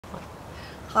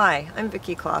Hi, I'm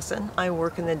Vicki Clausen. I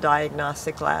work in the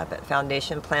diagnostic lab at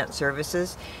Foundation Plant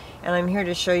Services, and I'm here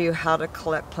to show you how to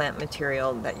collect plant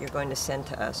material that you're going to send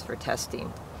to us for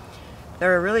testing.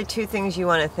 There are really two things you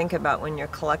want to think about when you're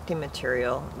collecting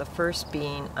material. The first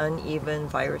being uneven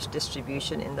virus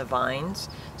distribution in the vines.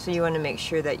 So you want to make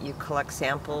sure that you collect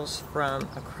samples from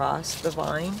across the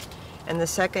vine. And the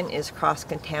second is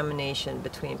cross-contamination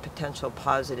between potential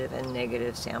positive and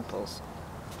negative samples.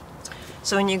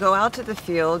 So when you go out to the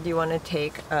field, you want to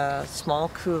take a small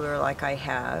cooler like I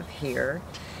have here.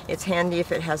 It's handy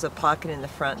if it has a pocket in the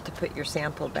front to put your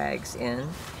sample bags in.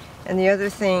 And the other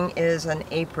thing is an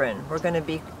apron. We're going to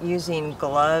be using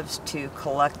gloves to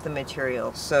collect the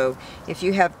material. So if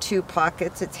you have two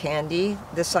pockets, it's handy.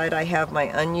 This side I have my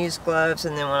unused gloves,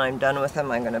 and then when I'm done with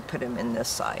them, I'm going to put them in this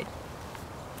side.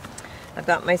 I've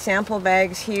got my sample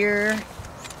bags here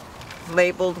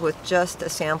labeled with just a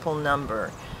sample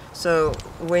number. So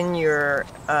when you're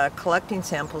collecting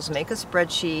samples, make a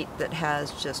spreadsheet that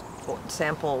has just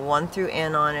sample 1 through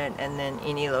N on it, and then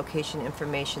any location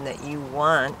information that you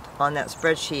want on that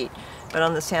spreadsheet. But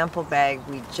on the sample bag,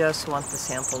 we just want the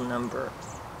sample number.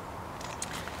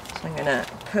 So I'm going to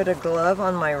put a glove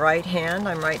on my right hand.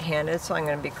 I'm right-handed, so I'm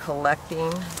going to be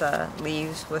collecting the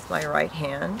leaves with my right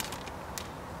hand.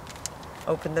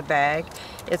 Open the bag.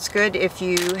 It's good if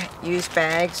you use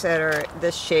bags that are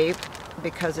this shape,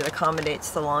 because it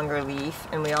accommodates the longer leaf,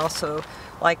 and we also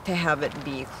like to have it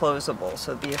be closable.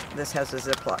 So this has a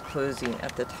Ziploc closing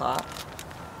at the top.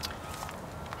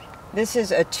 This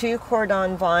is a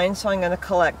 2-cordon vine, so I'm going to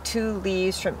collect 2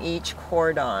 leaves from each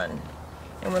cordon.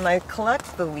 And when I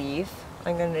collect the leaf,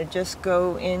 I'm going to just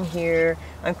go in here.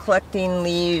 I'm collecting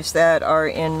leaves that are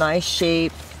in nice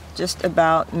shape, just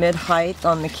about mid-height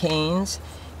on the canes.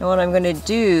 And what I'm going to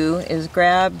do is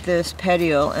grab this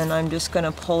petiole, and I'm just going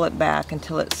to pull it back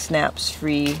until it snaps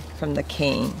free from the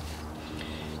cane.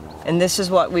 And this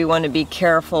is what we want to be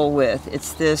careful with.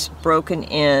 It's this broken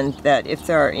end that, if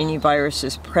there are any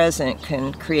viruses present,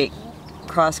 can create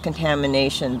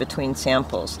cross-contamination between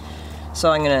samples.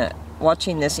 So I'm going to,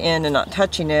 watching this end and not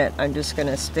touching it, I'm just going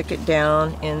to stick it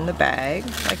down in the bag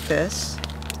like this,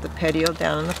 the petiole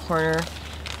down in the corner.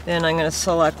 Then I'm going to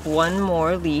select one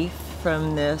more leaf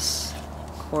from this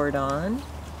cordon.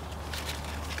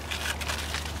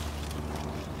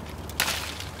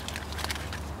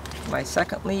 My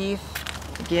second leaf.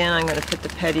 Again, I'm going to put the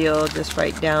petiole just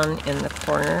right down in the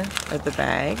corner of the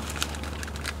bag.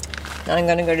 Now I'm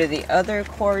going to go to the other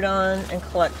cordon and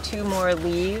collect 2 more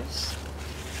leaves.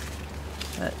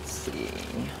 Let's see.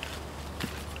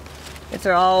 If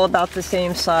they're all about the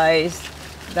same size,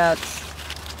 that's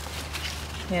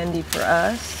handy for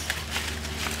us.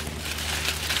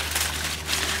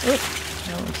 Oop,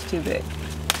 that one's too big.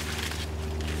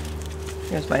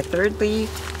 Here's my 3rd leaf,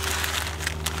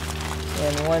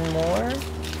 and 1 more.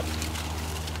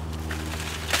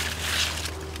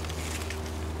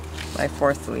 My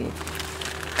 4th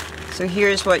leaf. So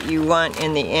here's what you want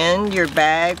in the end, your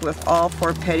bag with all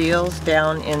 4 petioles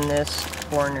down in this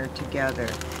corner together.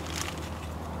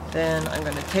 Then I'm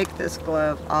going to take this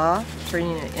glove off,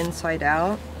 turning it inside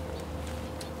out.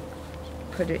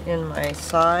 Put it in my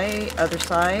other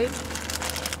side.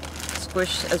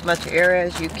 Squish as much air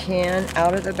as you can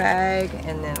out of the bag,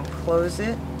 and then close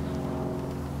it.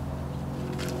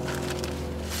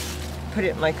 Put it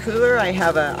in my cooler. I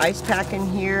have an ice pack in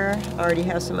here. I already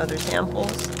have some other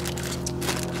samples.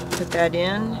 Put that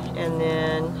in, and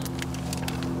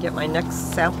then get my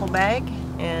next sample bag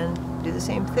and do the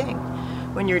same thing.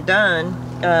 When you're done,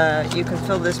 you can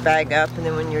fill this bag up, and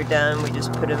then when you're done, we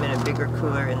just put them in a bigger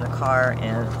cooler in the car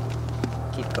and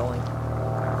keep going.